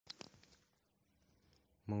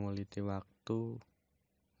Menguliti waktu,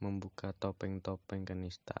 membuka topeng-topeng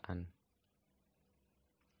kenistaan,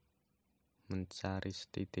 mencari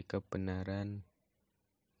setitik kebenaran,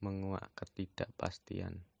 menguak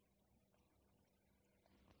ketidakpastian.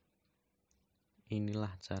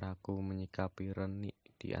 Inilah caraku menyikapi renik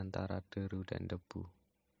di antara deru dan debu.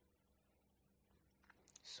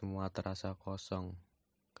 Semua terasa kosong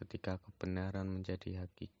ketika kebenaran menjadi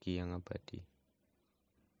hakiki yang abadi.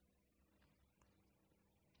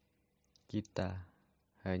 Kita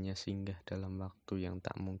hanya singgah dalam waktu yang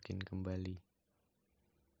tak mungkin kembali.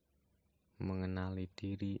 Mengenali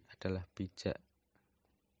diri adalah bijak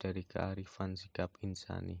dari kearifan sikap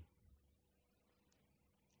insani.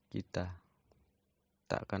 Kita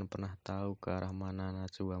tak akan pernah tahu ke arah mana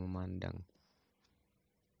najwa memandang.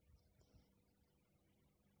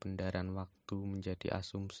 Bendaran waktu menjadi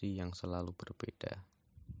asumsi yang selalu berbeda.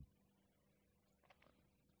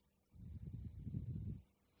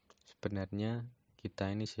 Sebenarnya kita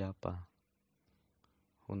ini siapa?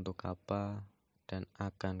 Untuk apa? Dan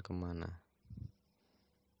akan kemana?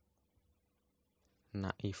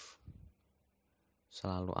 Naif,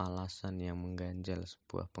 selalu alasan yang mengganjal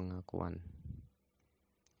sebuah pengakuan.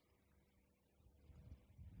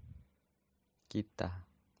 Kita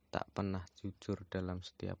tak pernah jujur dalam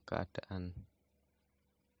setiap keadaan.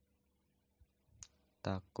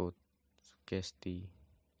 Takut, sugesti,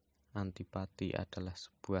 antipati adalah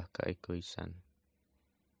sebuah keegoisan.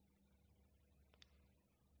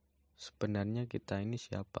 Sebenarnya kita ini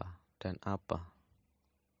siapa dan apa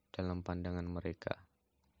dalam pandangan mereka?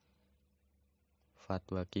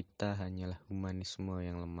 Fatwa kita hanyalah humanisme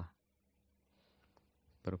yang lemah,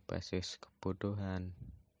 berbasis kebodohan.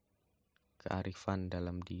 Kearifan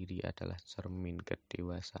dalam diri adalah cermin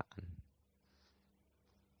kedewasaan.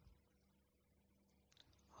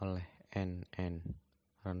 Oleh N.N.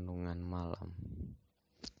 Renungan Malam.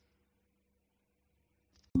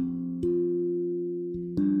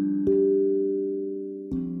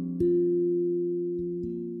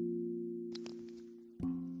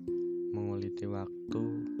 Menguliti waktu,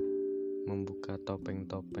 membuka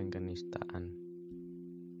topeng-topeng kenistaan,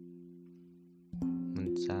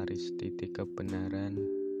 mencari setitik kebenaran,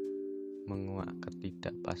 menguak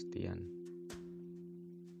ketidakpastian.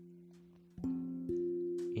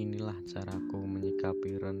 Inilah caraku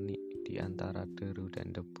menyikapi renik di antara deru dan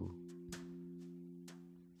debu.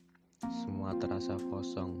 Semua terasa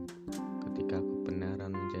kosong ketika kebenaran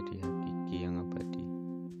menjadi hakiki yang abadi.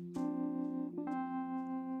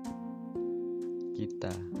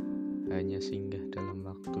 Kita hanya singgah dalam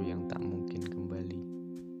waktu yang tak mungkin kembali.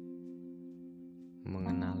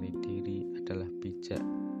 Mengenali diri adalah bijak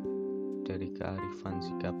dari kearifan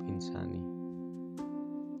sikap insani.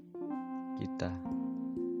 Kita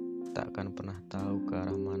tak akan pernah tahu ke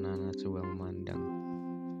arah mana najwa memandang.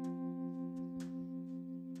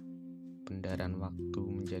 Bendaran waktu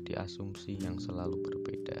menjadi asumsi yang selalu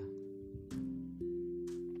berbeda.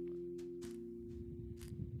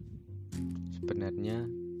 Sebenarnya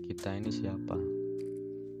kita ini siapa?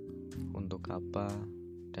 Untuk apa?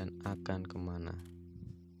 Dan akan kemana?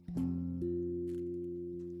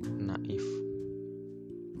 Naif,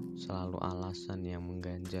 selalu alasan yang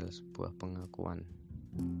mengganjal sebuah pengakuan.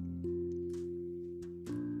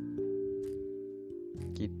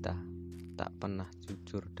 Kita tak pernah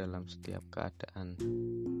jujur dalam setiap keadaan.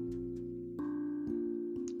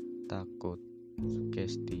 Takut,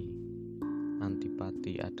 sugesti,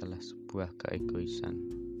 antipati adalah sebuah keegoisan.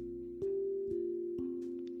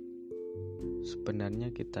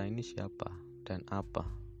 Sebenarnya kita ini siapa dan apa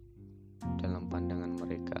dalam pandangan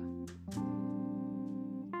mereka?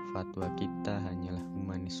 Fatwa kita hanyalah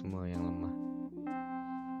humanisme yang lemah,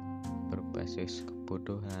 berbasis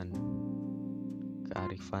kebodohan.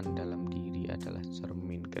 Kearifan dalam diri adalah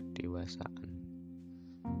cermin kedewasaan.